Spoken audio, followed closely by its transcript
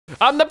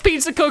I'm the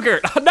pizza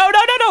cooker. No, no,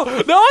 no, no.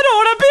 No, I don't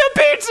want to be a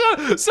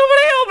pizza.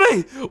 Somebody help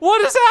me.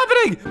 What is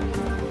happening?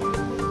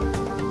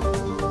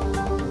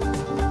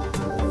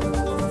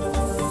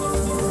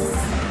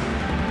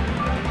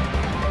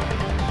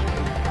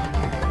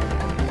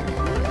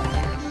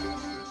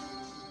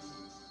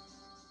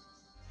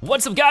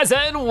 What's up, guys,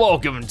 and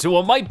welcome to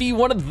what might be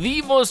one of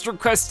the most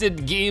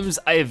requested games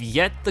I have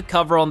yet to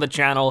cover on the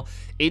channel.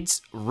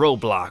 It's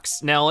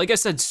Roblox. Now, like I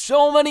said,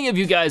 so many of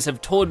you guys have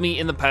told me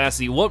in the past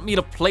that you want me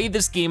to play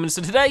this game, and so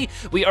today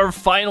we are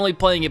finally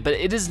playing it. But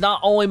it is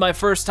not only my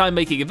first time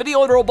making a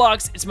video on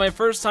Roblox, it's my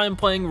first time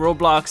playing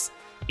Roblox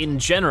in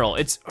general.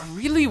 It's a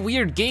really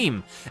weird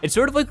game. It's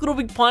sort of like Little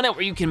Big Planet,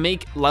 where you can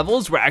make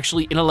levels. We're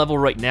actually in a level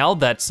right now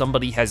that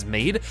somebody has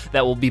made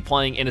that we'll be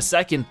playing in a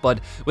second. But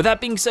with that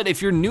being said,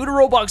 if you're new to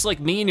Roblox like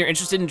me and you're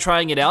interested in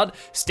trying it out,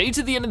 stay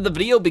to the end of the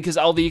video because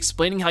I'll be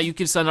explaining how you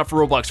can sign up for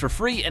Roblox for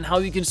free and how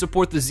you can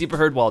support the Zebra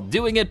Herd while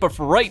doing it. But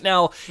for right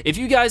now, if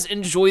you guys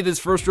enjoy this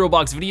first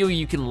Roblox video,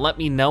 you can let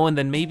me know, and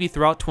then maybe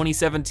throughout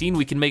 2017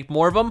 we can make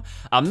more of them.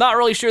 I'm not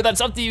really sure,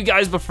 that's up to you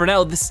guys, but for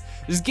now, this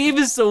game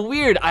is so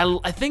weird.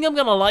 I think I'm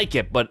gonna like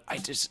it, but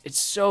it's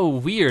so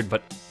weird.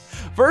 But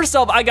first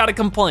off, I gotta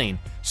complain.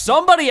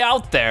 Somebody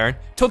out there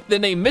took the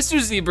name Mr.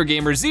 Zebra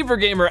Gamer,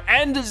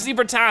 and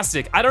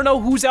Zebratastic. I don't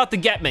know who's out to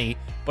get me,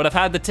 but I've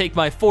had to take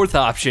my fourth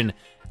option.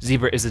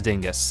 Zebra is a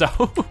dingus. So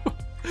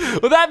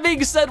with that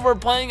being said, we're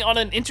playing on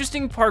an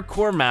interesting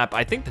parkour map.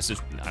 I think this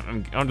is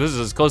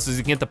as close as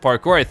you can get to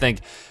parkour, I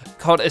think,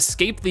 called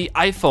Escape the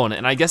iPhone.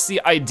 And I guess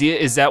the idea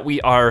is that we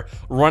are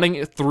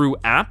running through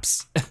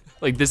apps.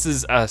 Like, this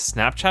is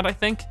Snapchat, I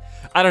think.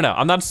 I don't know,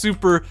 I'm not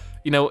super,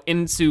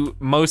 into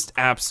most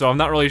apps, so I'm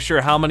not really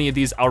sure how many of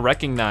these I'll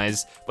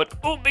recognize, but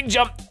oh, big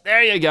jump,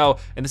 there you go.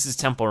 And this is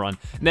Temple Run.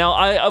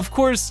 Now, of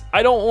course,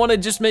 I don't wanna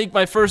just make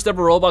my first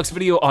ever Roblox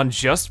video on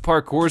just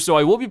parkour, so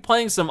I will be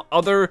playing some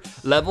other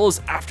levels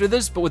after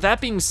this, but with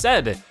that being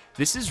said,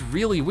 this is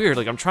really weird.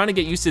 Like, I'm trying to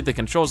get used to the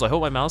controls. I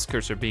hope my mouse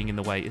cursor being in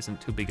the way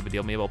isn't too big of a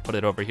deal. Maybe I'll put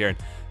it over here.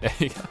 There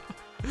you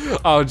go.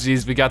 Oh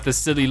geez, we got the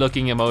silly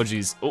looking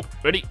emojis. Oh,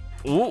 ready,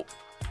 oh.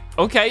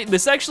 Okay,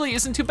 this actually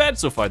isn't too bad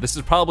so far. This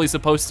is probably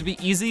supposed to be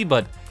easy,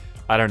 but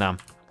I don't know.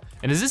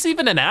 And is this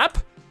even an app?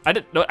 I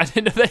didn't know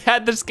they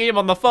had this game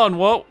on the phone.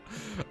 Whoa.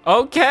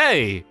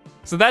 Okay,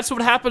 so that's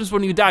what happens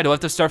when you die. Do I have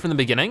to start from the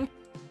beginning?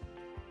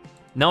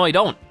 No, I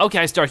don't. Okay,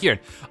 I start here.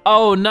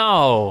 Oh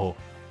no,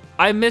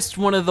 I missed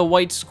one of the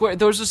white squares.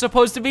 Those are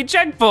supposed to be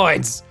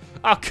checkpoints.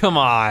 Oh, come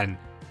on.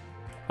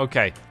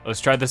 Okay,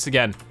 let's try this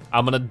again.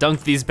 I'm gonna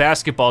dunk these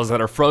basketballs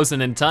that are frozen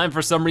in time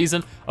for some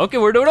reason. Okay,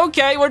 we're doing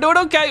okay, we're doing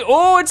okay.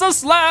 Oh, it's a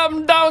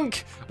slam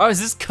dunk. Oh,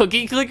 is this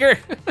Cookie Clicker?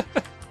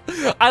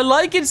 I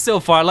like it so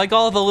far, I like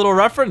all the little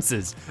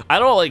references. I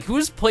don't know, like,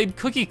 who's played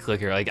Cookie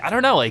Clicker? Like, I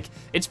don't know, like,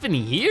 it's been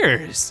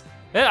years.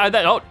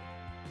 Yeah,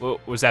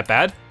 was that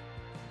bad?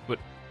 What,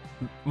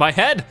 my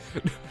head?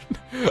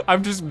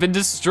 I've just been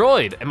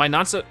destroyed. Am I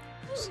not so,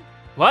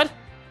 what?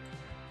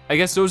 I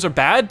guess those are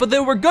bad, but they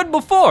were good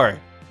before.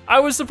 I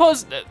was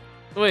supposed to,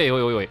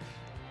 wait.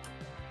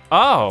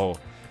 Oh,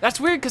 that's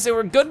weird because they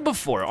were good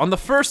before. On the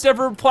first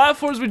ever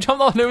platforms we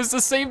jumped on, it was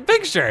the same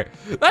picture.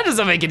 That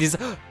doesn't make any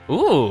sense.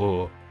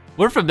 Ooh,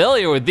 we're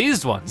familiar with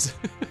these ones.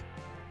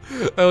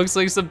 It looks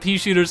like some pea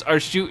shooters are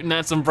shooting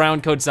at some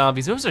brown coat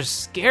zombies. Those are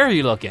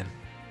scary looking.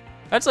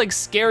 That's like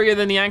scarier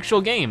than the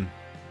actual game.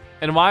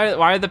 And why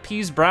are the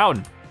peas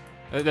brown?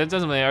 That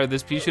doesn't matter, are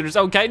these pea shooters?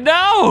 Okay,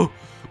 no,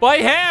 my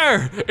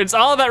hair, it's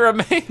all that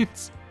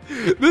remains.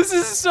 This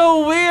is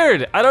so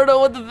weird. I don't know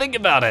what to think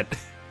about it.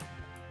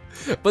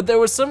 But there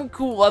was some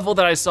cool level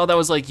that I saw that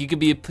was like, you could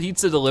be a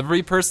pizza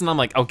delivery person. I'm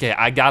like, okay,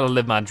 I gotta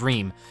live my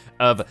dream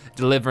of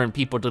delivering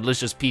people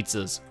delicious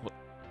pizzas.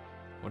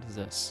 What is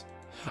this?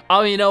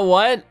 Oh, you know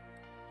what?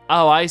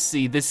 Oh, I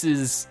see, this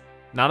is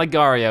not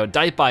Agario,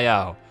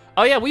 Dipe.io.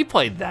 Oh yeah, we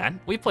played that.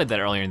 We played that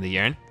earlier in the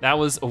year. That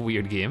was a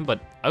weird game,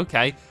 but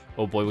okay.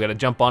 Oh boy, we gotta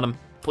jump on him.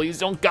 Please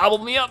don't gobble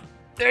me up.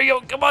 There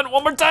you go, come on,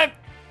 one more time.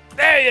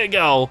 There you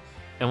go.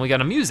 And we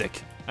got a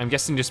music. I'm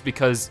guessing just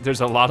because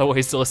there's a lot of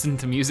ways to listen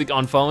to music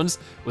on phones,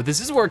 but this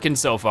is working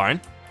so far.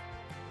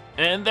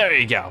 And there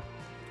you go.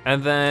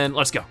 And then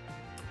let's go.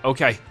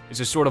 Okay, it's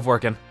just sort of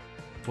working.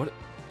 What?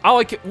 Oh,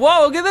 I can,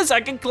 whoa, look at this, I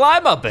can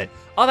climb up it.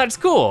 Oh, that's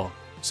cool.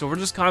 So we're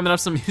just climbing up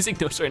some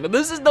music notes right now.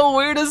 This is the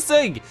weirdest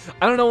thing.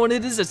 I don't know what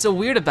it is that's so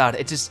weird about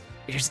it. It just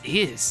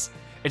is.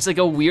 It's like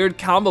a weird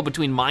combo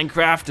between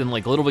Minecraft and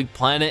like Little Big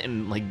Planet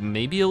and like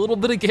maybe a little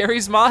bit of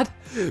Gary's Mod.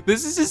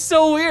 This is just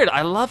so weird.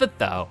 I love it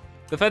though.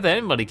 The fact that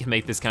anybody can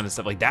make this kind of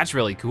stuff, like, that's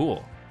really cool.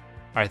 All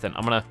right then,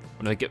 I'm gonna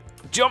make it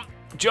jump,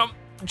 jump,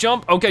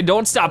 jump. Okay,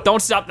 don't stop,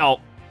 no.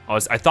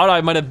 I thought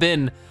I might have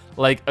been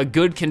like a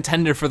good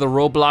contender for the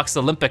Roblox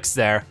Olympics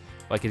there.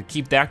 If I could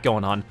keep that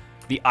going on.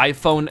 The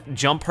iPhone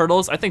jump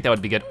hurdles, I think that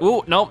would be good.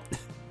 Ooh, no.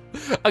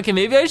 Okay,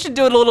 maybe I should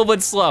do it a little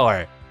bit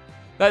slower.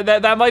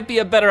 That might be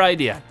a better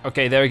idea.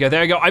 Okay, there we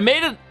go, I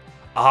made it.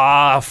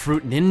 Ah,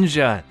 Fruit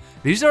Ninja.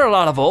 These are a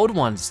lot of old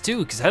ones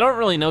too, because I don't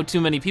really know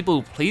too many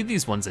people who play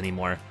these ones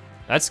anymore.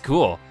 That's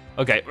cool.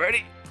 Okay,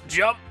 ready,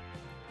 jump.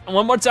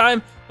 One more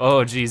time.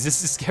 Oh geez,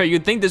 this is scary.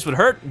 You'd think this would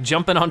hurt,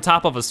 jumping on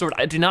top of a sword.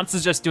 I do not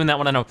suggest doing that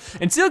one, I know.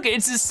 And still,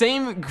 it's the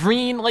same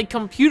green like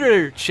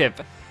computer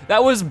chip.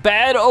 That was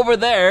bad over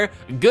there,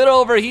 good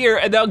over here,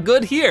 and now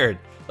good here.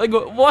 Like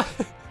what?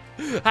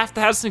 Have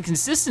to have some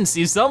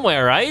consistency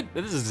somewhere, right?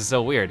 This is just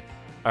so weird.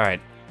 All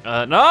right,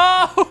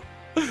 no!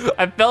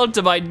 I fell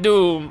to my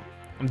doom.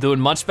 I'm doing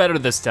much better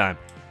this time.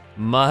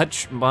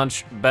 Much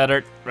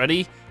better.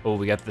 Ready? Oh,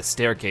 we got the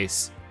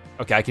staircase.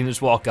 Okay, I can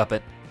just walk up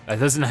it. That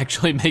doesn't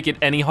actually make it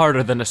any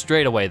harder than a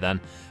straightaway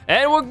then.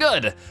 And we're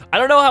good. I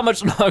don't know how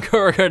much longer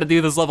we're gonna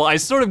do this level. I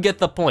sort of get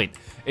the point.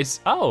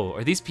 Oh,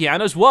 are these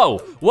pianos? Whoa,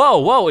 whoa,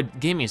 whoa, it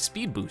gave me a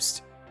speed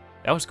boost.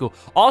 That was cool.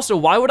 Also,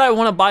 why would I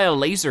wanna buy a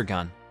laser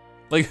gun?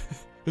 Like,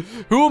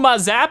 who am I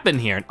zapping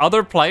here?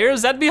 Other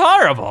players? That'd be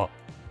horrible.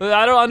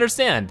 I don't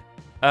understand.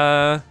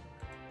 I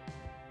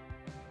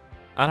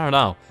don't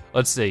know.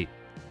 Let's see.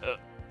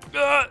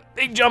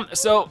 Big jump.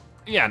 So,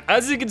 yeah,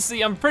 as you can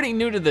see, I'm pretty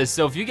new to this,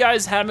 so if you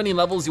guys have any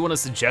levels you wanna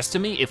suggest to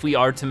me, if we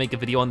are to make a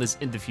video on this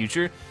in the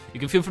future, you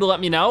can feel free to let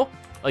me know.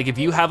 Like if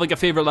you have like a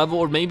favorite level,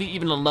 or maybe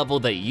even a level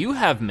that you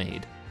have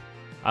made.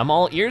 I'm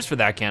all ears for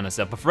that kind of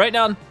stuff, but for right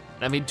now,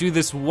 let me do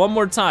this one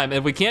more time.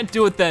 If we can't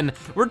do it, then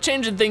we're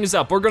changing things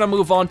up. We're gonna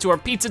move on to our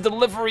pizza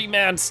delivery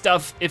man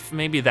stuff, if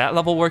maybe that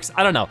level works,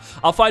 I don't know.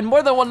 I'll find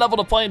more than one level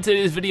to play in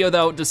today's video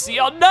though, to see,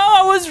 oh no,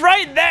 I was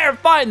right there,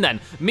 fine then.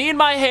 Me and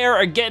my hair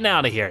are getting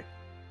out of here.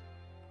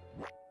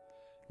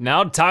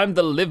 Now time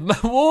to live my,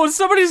 whoa,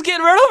 somebody's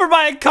getting run over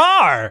by a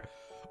car.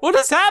 What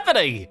is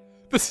happening?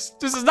 This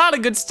is not a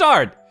good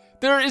start.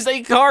 There is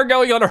a car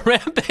going on a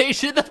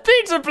rampage in the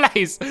pizza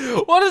place.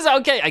 What is,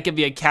 okay, I can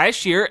be a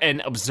cashier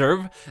and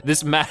observe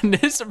this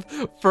madness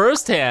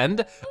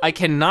firsthand. I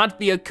cannot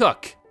be a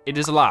cook, it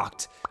is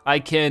locked. I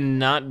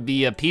cannot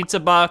be a pizza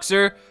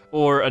boxer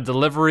or a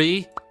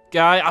delivery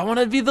guy. I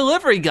wanna be a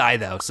delivery guy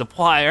though,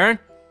 supplier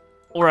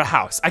or a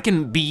house. I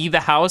can be the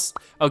house.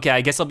 Okay,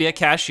 I guess I'll be a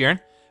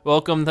cashier.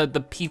 Welcome to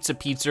the pizza.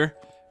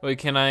 Wait,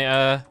 can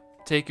I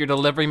take your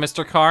delivery,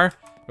 Mr. Car?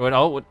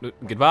 Oh,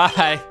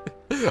 goodbye.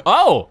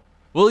 Oh,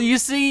 well you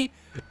see,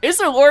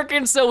 isn't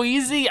working so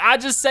easy? I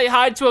just say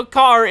hi to a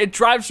car, it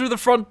drives through the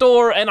front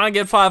door, and I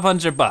get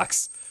 500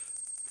 bucks.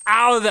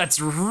 Ow, that's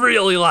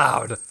really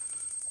loud.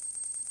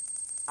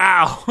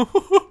 Ow.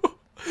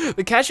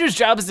 The cashier's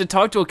job is to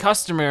talk to a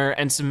customer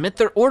and submit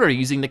their order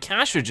using the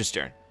cash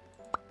register.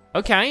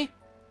 Okay.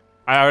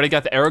 I already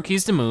got the arrow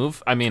keys to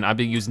move. I mean, I've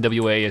been using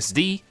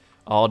WASD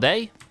all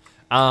day.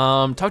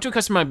 Talk to a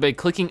customer by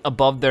clicking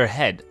above their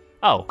head.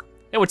 Oh,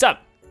 hey, what's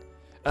up?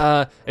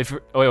 Wait,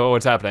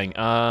 what's happening?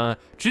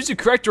 Choose the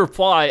correct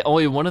reply.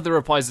 Only one of the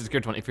replies is the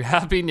correct one. If you're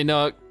happy, you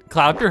know,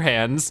 clap your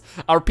hands.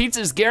 Our pizza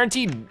is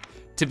guaranteed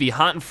to be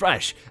hot and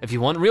fresh. If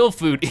you want real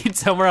food, eat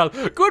somewhere else.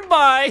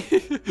 Goodbye.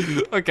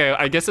 Okay,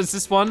 I guess it's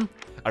this one.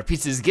 Our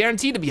pizza is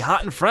guaranteed to be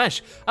hot and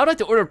fresh. I'd like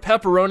to order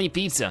pepperoni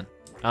pizza.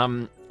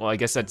 Well, I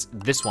guess that's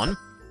this one.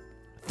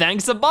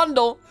 Thanks a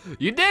bundle.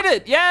 You did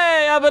it,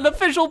 yay, I'm an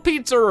official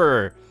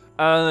pizzerer.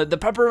 The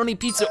pepperoni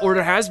pizza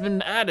order has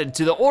been added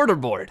to the order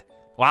board.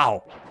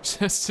 Wow,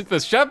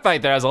 the chef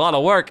right there has a lot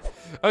of work.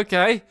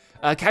 Okay,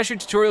 cashier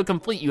tutorial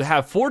complete. You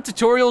have 4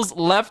 tutorials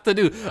left to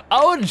do.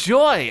 Oh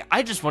joy,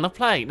 I just wanna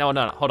play. No,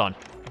 hold on.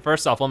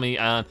 First off, let me,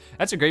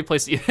 that's a great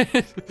place to eat.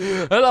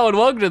 Hello and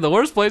welcome to the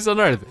worst place on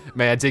earth.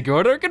 May I take your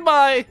order?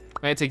 Goodbye.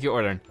 May I take your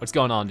order? What's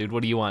going on, dude?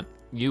 What do you want?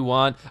 I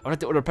want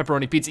to order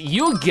pepperoni pizza.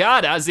 You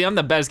got it, Ozzy, I'm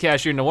the best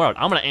cashier in the world.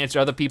 I'm gonna answer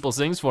other people's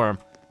things for them.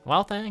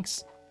 Well,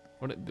 thanks.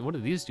 What are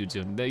these dudes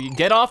doing? You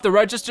get off the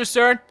register,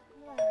 sir.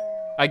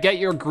 I get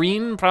you're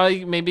green,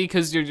 probably maybe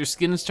because your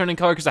skin is turning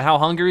color because of how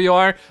hungry you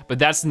are, but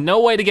that's no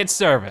way to get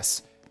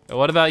service.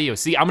 What about you?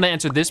 See, I'm gonna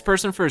answer this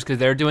person first because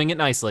they're doing it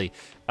nicely.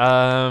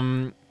 Let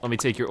me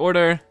take your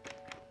order.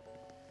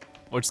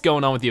 What's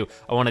going on with you?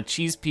 I want a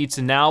cheese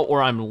pizza now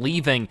or I'm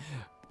leaving.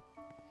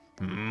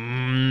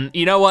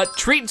 You know what?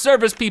 Treat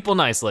service people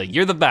nicely.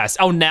 You're the best.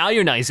 Oh, now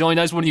you're nice. You're only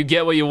nice when you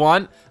get what you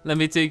want. Let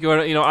me take your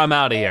order. You know, I'm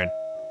out of here.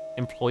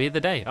 Employee of the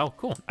day. Oh,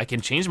 cool. I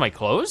can change my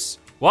clothes?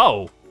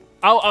 Whoa.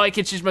 Oh, I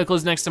can change my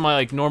clothes next to my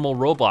like normal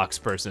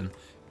Roblox person,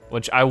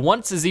 which I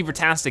want to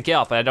Zebratastic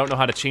out, but I don't know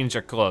how to change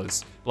their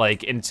clothes.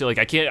 Like until like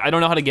I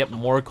don't know how to get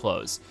more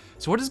clothes.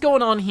 So what is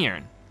going on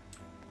here?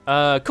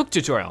 Cook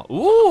tutorial.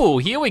 Ooh,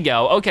 here we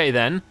go. Okay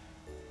then.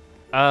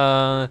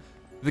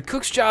 The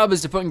cook's job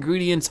is to put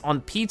ingredients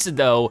on pizza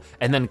dough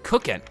and then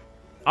cook it.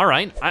 All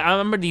right,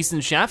 I'm a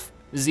decent chef.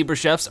 Zebra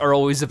chefs are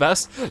always the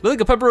best.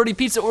 Look at pepperoni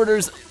pizza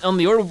orders on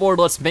the order board,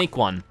 let's make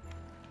one.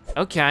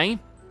 Okay.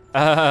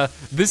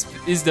 This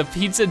is the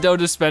pizza dough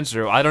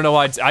dispenser. I don't know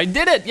why I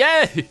did it,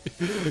 yay!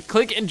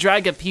 Click and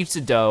drag a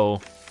pizza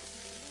dough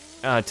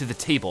to the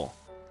table.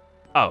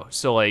 Oh,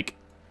 so like,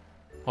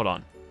 hold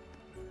on.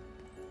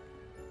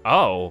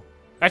 Oh,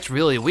 that's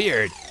really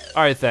weird.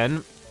 All right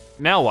then,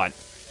 now what?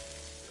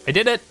 I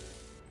did it.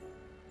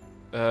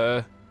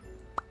 No,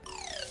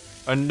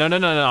 I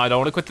don't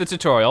wanna quit the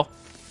tutorial.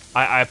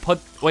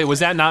 Wait, was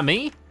that not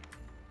me?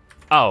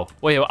 Oh,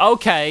 wait,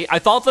 okay. I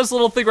thought this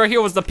little thing right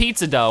here was the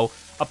pizza dough.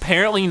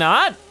 Apparently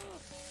not?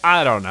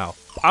 I don't know.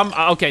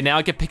 Okay, now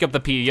I can pick up the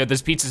pizza. Yo,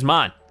 this pizza's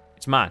mine.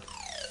 It's mine.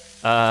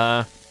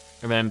 And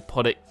then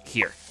put it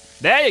here.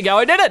 There you go,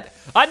 I did it!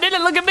 I did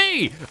it, look at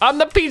me! I'm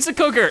the pizza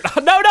cooker.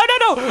 No, no, no,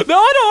 no, no,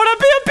 I don't wanna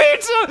be a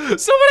pizza!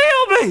 Somebody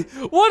help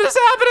me! What is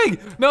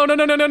happening? No, no,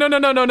 no, no, no, no, no,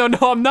 no, no, no,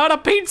 no, I'm not a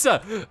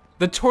pizza!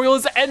 The tutorial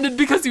has ended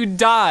because you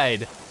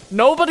died.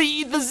 Nobody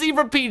eat the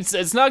zebra pizza,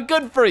 it's not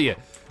good for you.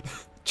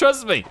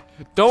 Trust me,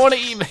 don't wanna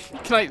eat me.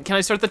 Can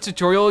I start the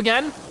tutorial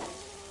again?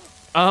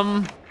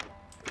 No,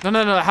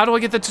 no, no, how do I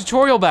get the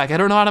tutorial back? I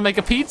don't know how to make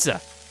a pizza.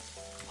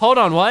 Hold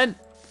on, what?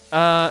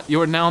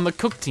 You are now on the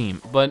cook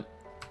team, but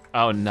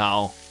oh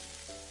no.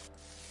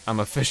 I'm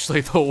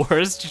officially the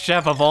worst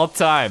chef of all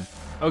time.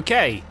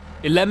 Okay,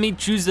 it let me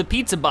choose the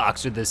pizza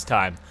boxer this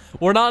time.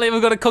 We're not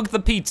even gonna cook the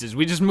pizzas,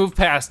 we just moved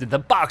past it, the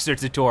boxer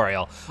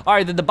tutorial. All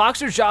right, then the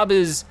boxer's job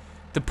is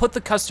to put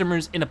the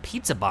customers in a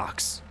pizza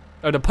box.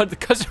 Or to put the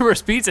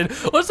customer's pizza in.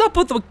 Let's not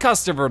put the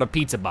customer in a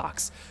pizza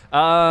box.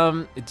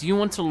 Do you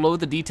want to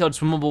load the detailed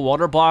swimmable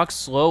water box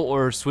slow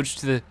or switch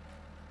to the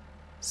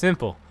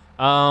simple?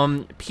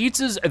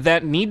 Pizzas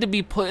that need to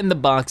be put in the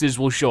boxes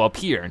will show up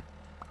here.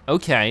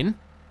 Okay.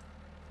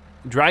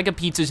 Drag a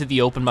pizza to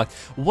the open box.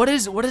 What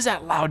is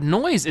that loud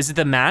noise? Is it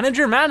the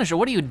manager? Manager,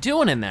 what are you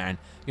doing in there?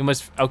 You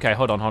must, okay,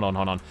 hold on.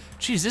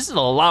 Jeez, this is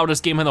the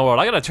loudest game in the world.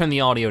 I gotta turn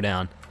the audio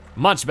down.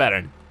 Much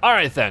better. All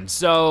right then,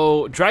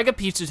 so drag a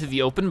pizza to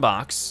the open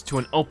box, to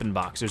an open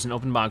box. There's an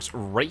open box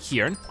right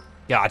here.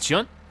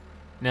 Gotcha.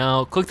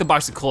 Now click the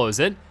box to close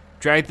it.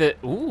 Drag the,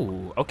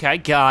 ooh, okay,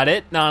 got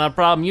it. No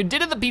problem. You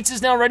did it, the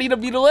pizza's now ready to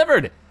be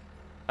delivered.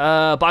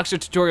 Boxer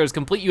tutorial is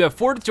complete. You have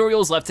 4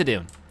 tutorials left to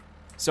do.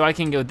 So I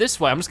can go this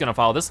way. I'm just gonna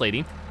follow this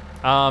lady.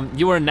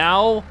 You are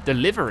now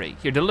delivery.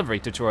 Here, delivery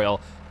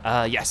tutorial.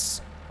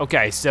 Yes.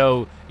 Okay,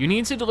 so you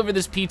need to deliver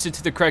this pizza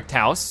to the correct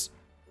house.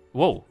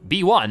 Whoa,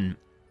 B1.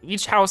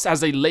 Each house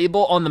has a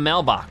label on the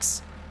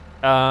mailbox.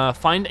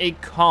 Find a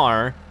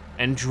car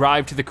and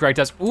drive to the correct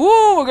house.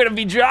 Ooh, we're gonna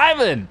be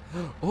driving.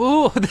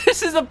 Ooh,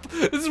 this is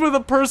where the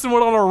person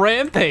went on a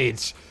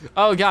rampage.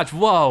 Oh gosh,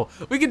 whoa.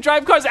 We can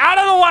drive cars out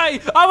of the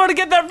way. I wanna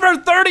get there for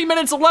 30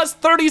 minutes or less,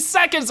 30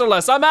 seconds or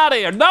less. I'm out of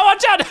here. No,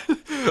 watch out.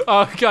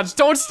 Oh gosh,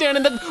 don't stand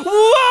in the,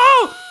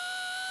 whoa!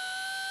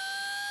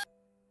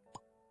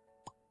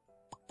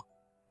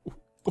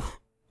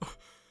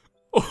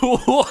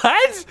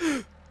 What?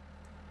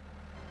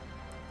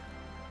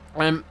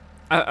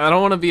 I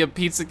don't want to be a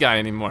pizza guy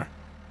anymore.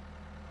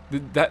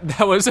 That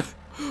was,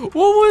 what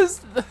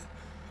was,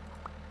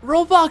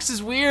 Roblox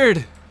is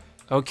weird.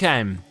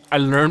 Okay, I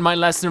learned my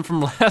lesson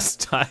from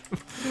last time.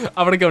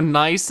 I'm gonna go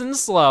nice and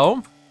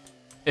slow.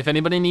 If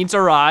anybody needs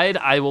a ride,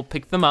 I will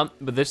pick them up,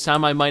 but this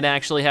time I might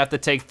actually have to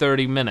take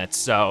 30 minutes,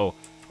 so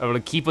I'm gonna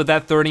keep with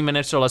that 30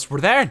 minutes or less. We're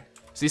there.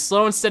 See,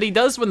 slow and steady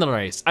does win the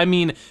race. I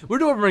mean, we're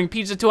delivering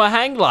pizza to a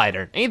hang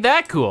glider. Ain't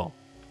that cool?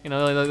 You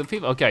know, like the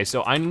people, okay,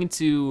 so I need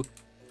to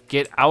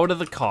get out of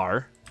the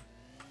car.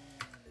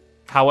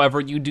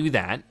 However you do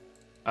that.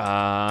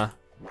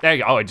 There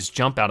you go, oh, I just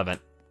jump out of it.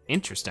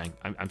 Interesting,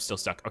 I'm still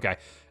stuck, okay.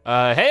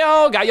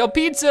 Hey-o, got your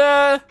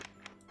pizza.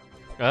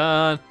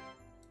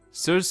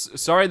 So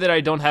sorry that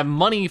I don't have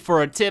money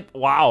for a tip.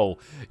 Wow,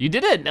 you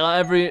did it.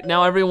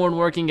 Now everyone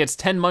working gets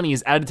 10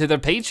 monies added to their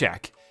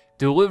paycheck.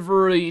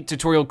 Delivery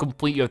tutorial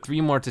complete, you have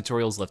 3 more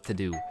tutorials left to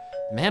do.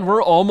 Man,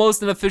 we're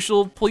almost an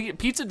official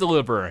pizza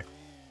deliverer.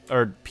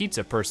 Or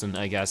pizza person,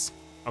 I guess.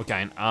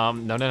 Okay, no,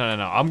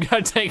 I'm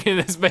gonna take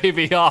this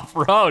baby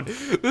off-road.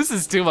 This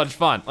is too much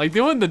fun. Like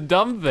doing the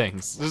dumb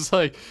things. Just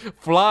like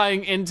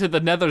flying into the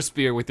nether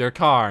sphere with your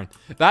car.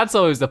 That's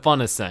always the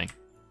funnest thing.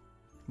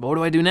 But what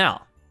do I do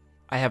now?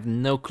 I have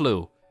no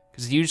clue.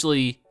 Because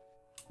usually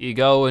you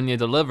go and you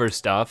deliver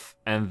stuff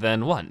and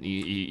then what?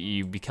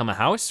 You become a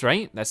house,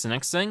 right? That's the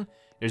next thing.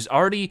 There's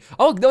already,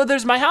 oh no,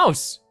 there's my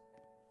house.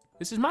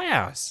 This is my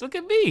house, look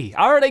at me.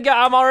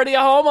 I'm already a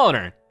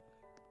homeowner.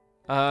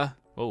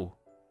 Oh,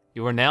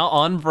 you are now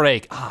on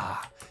break.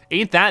 Ah,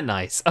 ain't that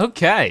nice?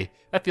 Okay,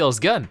 that feels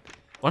good.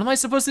 What am I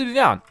supposed to do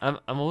now? I'm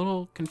a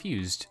little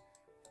confused.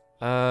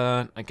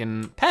 I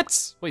can,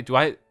 pets. Wait, do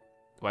I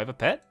have a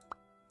pet?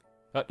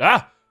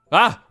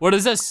 What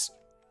is this?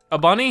 A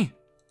bunny?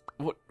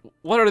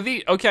 What are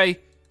these? Okay,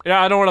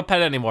 yeah, I don't want a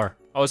pet anymore.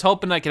 I was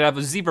hoping I could have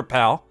a zebra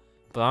pal,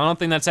 but I don't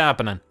think that's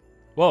happening.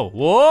 Whoa,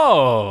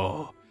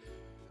 whoa.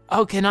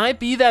 Oh, can I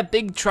be that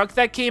big truck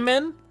that came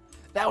in?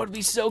 That would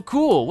be so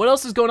cool. What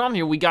else is going on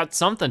here? We got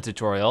something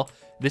tutorial.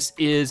 This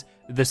is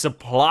the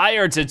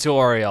supplier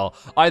tutorial.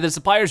 All right, the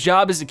supplier's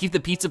job is to keep the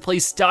pizza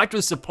place stocked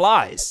with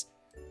supplies.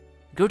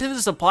 Go to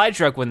the supply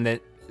truck and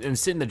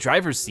sit in the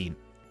driver's seat.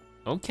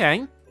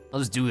 Okay,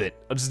 let's do it.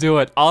 Let's do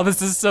it. Oh,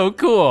 this is so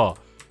cool.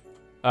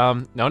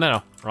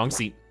 No, wrong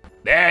seat.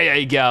 There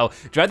you go.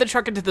 Drive the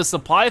truck into the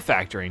supply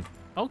factory.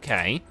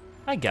 Okay,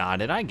 I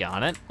got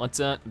it. Let's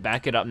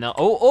back it up now.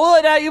 Oh,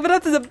 now even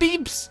up to the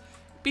beeps.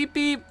 Beep,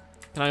 beep.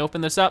 Can I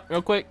open this up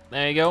real quick?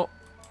 There you go.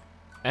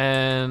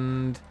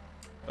 And,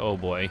 oh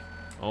boy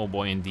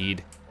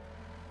indeed.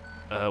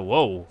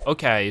 Whoa,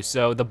 okay,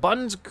 so the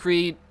buttons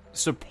create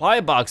supply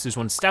boxes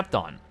when stepped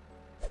on.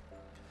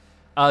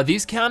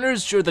 These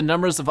counters show the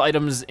numbers of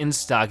items in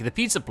stock at the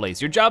pizza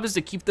place. Your job is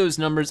to keep those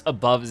numbers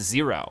above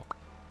 0.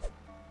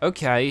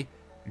 Okay,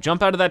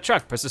 jump out of that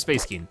truck, press the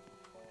space key.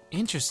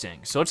 Interesting,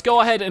 so let's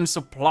go ahead and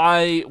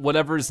supply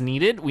whatever's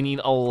needed. We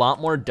need a lot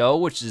more dough,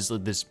 which is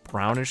this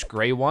brownish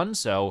gray one,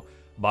 so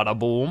bada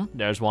boom,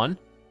 there's one.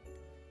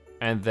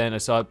 And then I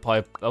saw it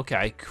pipe,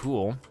 okay,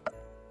 cool.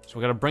 So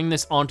we're gonna bring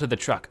this onto the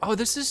truck. Oh,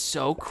 this is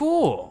so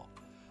cool.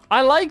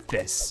 I like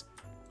this.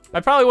 I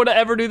probably wouldn't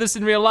ever do this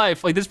in real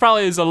life. Like, this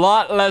probably is a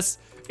lot less,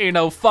 you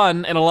know,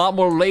 fun and a lot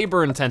more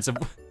labor intensive.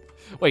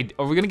 Wait,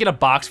 are we gonna get a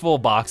box full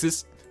of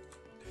boxes?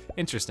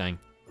 Interesting.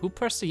 Who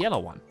pressed the yellow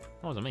one?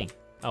 That wasn't me.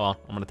 Oh well,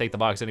 I'm gonna take the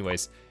box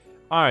anyways.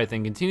 All right,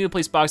 then continue to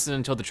place boxes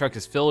until the truck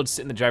is filled.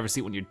 Sit in the driver's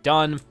seat when you're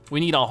done. We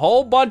need a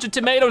whole bunch of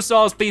tomato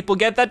sauce, people.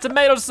 Get that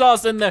tomato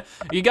sauce in there.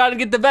 You gotta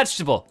get the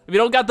vegetable. If you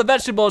don't got the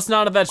vegetable, it's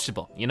not a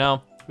vegetable, you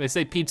know? They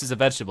say pizza's a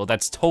vegetable.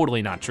 That's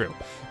totally not true,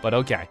 but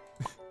okay.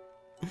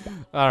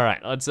 All right,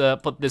 let's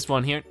put this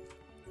one here.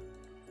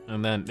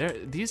 And then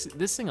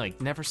this thing like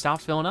never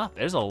stops filling up.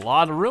 There's a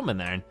lot of room in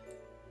there.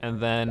 And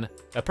then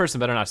that person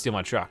better not steal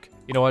my truck.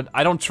 You know what,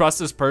 I don't trust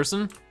this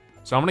person,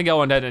 so I'm gonna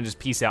go ahead and just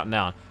peace out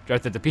now.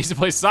 Drive to the pizza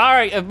place,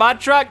 sorry, if my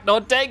truck,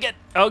 don't take it.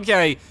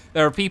 Okay,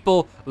 there are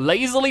people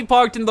lazily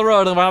parked in the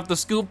road and I have to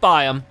scoop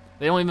by them.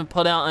 They don't even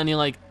put out any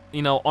like,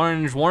 you know,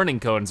 orange warning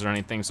codes or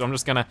anything, so I'm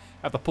just gonna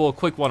have to pull a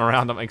quick one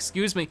around them.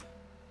 Excuse me.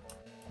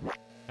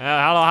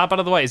 How do I hop out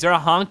of the way? Is there a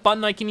honk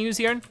button I can use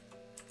here?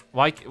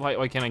 Why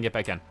can't I get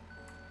back in?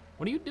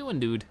 What are you doing,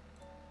 dude?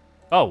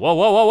 Oh, whoa,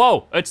 whoa, whoa,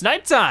 whoa, it's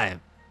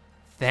nighttime.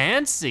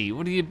 Fancy,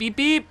 what do you, beep,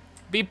 beep,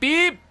 beep,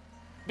 beep,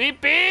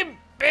 beep, beep,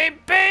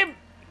 beep, beep.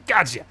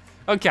 Gotcha.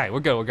 Okay, we're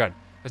good, we're good.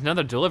 There's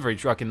another delivery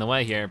truck in the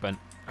way here, but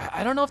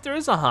I don't know if there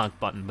is a honk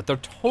button, but there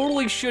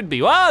totally should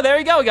be. Wow, there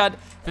we go, we got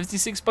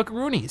 56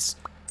 buckaroonies.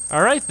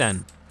 All right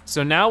then,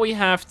 so now we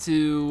have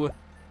to,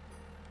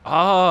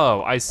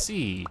 oh, I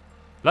see.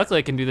 Luckily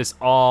I can do this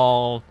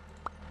all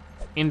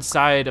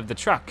inside of the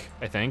truck,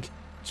 I think.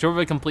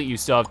 Shortly complete, you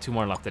still have 2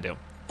 more left to do.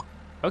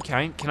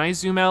 Okay, can I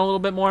zoom out a little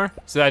bit more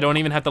so that I don't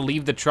even have to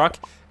leave the truck?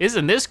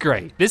 Isn't this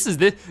great? This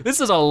is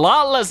a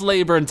lot less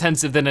labor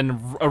intensive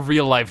than a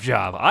real life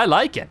job. I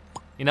like it.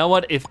 You know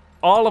what, if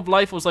all of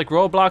life was like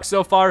Roblox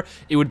so far,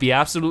 it would be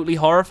absolutely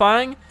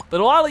horrifying, but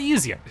a lot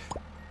easier.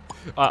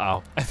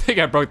 Uh-oh, I think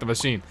I broke the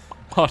machine.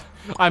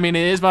 I mean,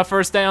 it is my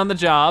first day on the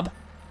job.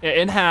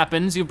 It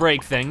happens, you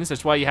break things.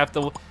 That's why you have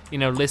to, you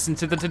know, listen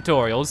to the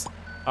tutorials.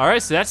 All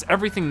right, so that's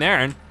everything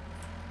there.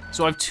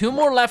 So I have 2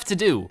 more left to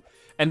do.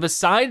 And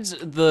besides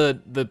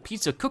the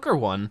pizza cooker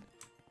one,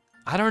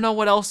 I don't know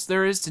what else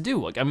there is to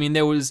do. Like, I mean,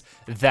 there was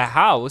the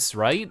house,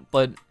 right?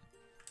 But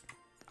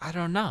I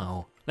don't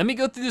know. Let me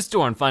go through this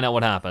door and find out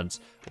what happens.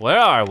 Where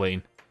are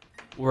we?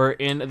 We're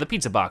in the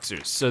pizza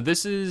boxers. So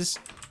this is,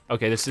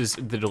 okay, this is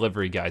the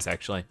delivery guys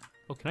actually.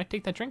 Oh, can I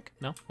take that drink?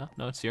 No,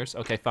 it's yours.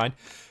 Okay, fine.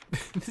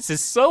 This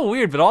is so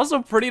weird, but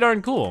also pretty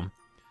darn cool.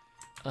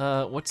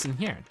 What's in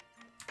here?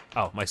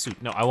 Oh, my suit.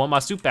 No, I want my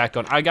suit back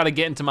on. I gotta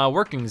get into my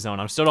working zone.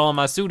 I'm still on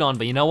my suit on,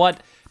 but you know what?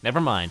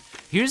 Never mind.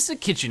 Here's the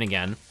kitchen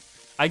again.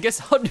 I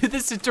guess I'll do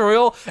this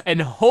tutorial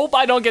and hope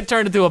I don't get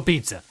turned into a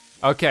pizza.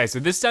 Okay, so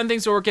this time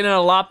things are working out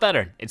a lot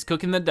better. It's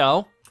cooking the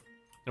dough.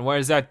 And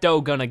where's that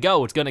dough gonna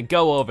go? It's gonna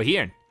go over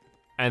here.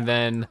 And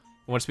then,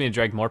 it wants me to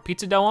drag more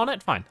pizza dough on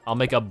it? Fine, I'll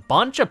make a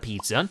bunch of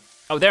pizza.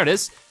 Oh, there it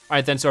is. All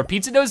right then, so our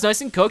pizza dough is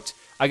nice and cooked.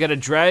 I gotta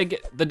drag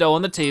the dough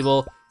on the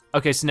table.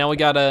 Okay, so now we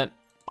gotta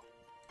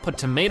put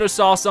tomato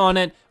sauce on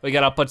it. We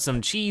gotta put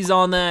some cheese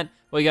on that.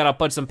 We gotta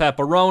put some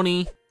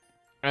pepperoni.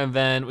 And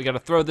then we gotta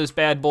throw this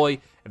bad boy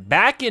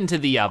back into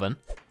the oven.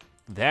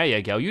 There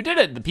you go, you did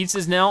it. The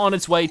pizza's now on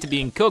its way to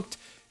being cooked.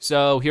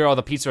 So here are all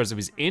the pizza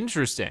recipes,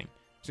 interesting.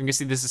 So you can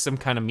see this is some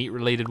kind of meat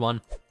related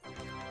one.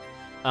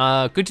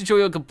 Good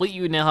tutorial complete,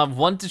 you now have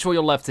 1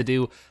 tutorial left to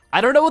do.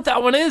 I don't know what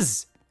that one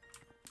is.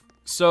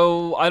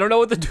 So I don't know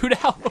what to do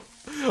now.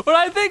 But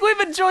I think we've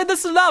enjoyed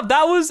this enough.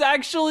 That was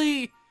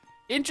actually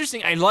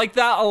interesting. I like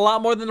that a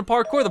lot more than the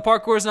parkour. The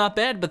parkour is not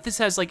bad, but this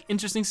has like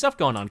interesting stuff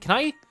going on. Can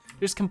I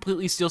just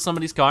completely steal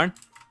somebody's car?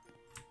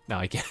 No,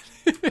 I can't.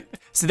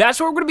 So that's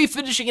where we're gonna be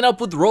finishing it up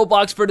with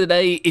Roblox for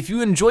today. If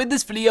you enjoyed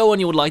this video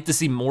and you would like to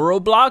see more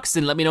Roblox,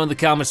 then let me know in the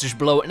comments section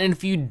below. And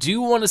if you do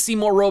wanna see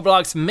more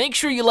Roblox, make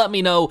sure you let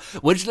me know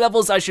which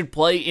levels I should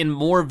play in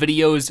more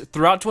videos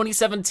throughout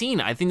 2017.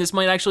 I think this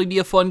might actually be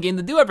a fun game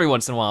to do every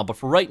once in a while. But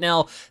for right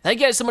now, thank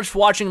you guys so much for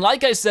watching.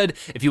 Like I said,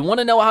 if you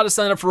wanna know how to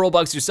sign up for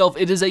Roblox yourself,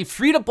 it is a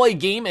free-to-play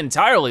game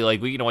entirely.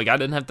 Like, you know, like I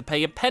didn't have to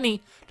pay a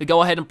penny to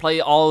go ahead and play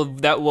all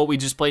of that, what we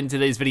just played in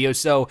today's video.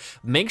 So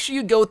make sure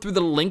you go through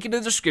the link in the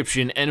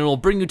description and it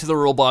will bring you to the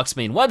Roblox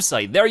main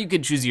website. There you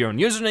can choose your own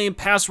username,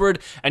 password,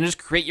 and just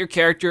create your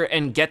character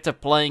and get to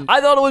playing.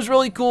 I thought it was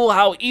really cool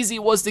how easy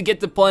it was to get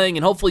to playing,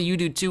 and hopefully you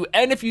do too.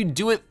 And if you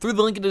do it through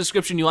the link in the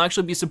description, you'll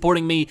actually be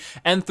supporting me,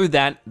 and through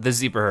that, the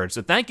Zebra Herd.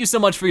 So thank you so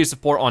much for your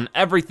support on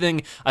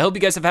everything. I hope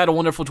you guys have had a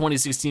wonderful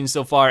 2016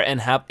 so far and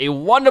have a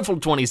wonderful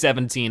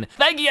 2017.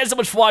 Thank you guys so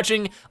much for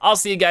watching. I'll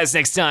see you guys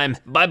next time.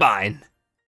 Bye-bye.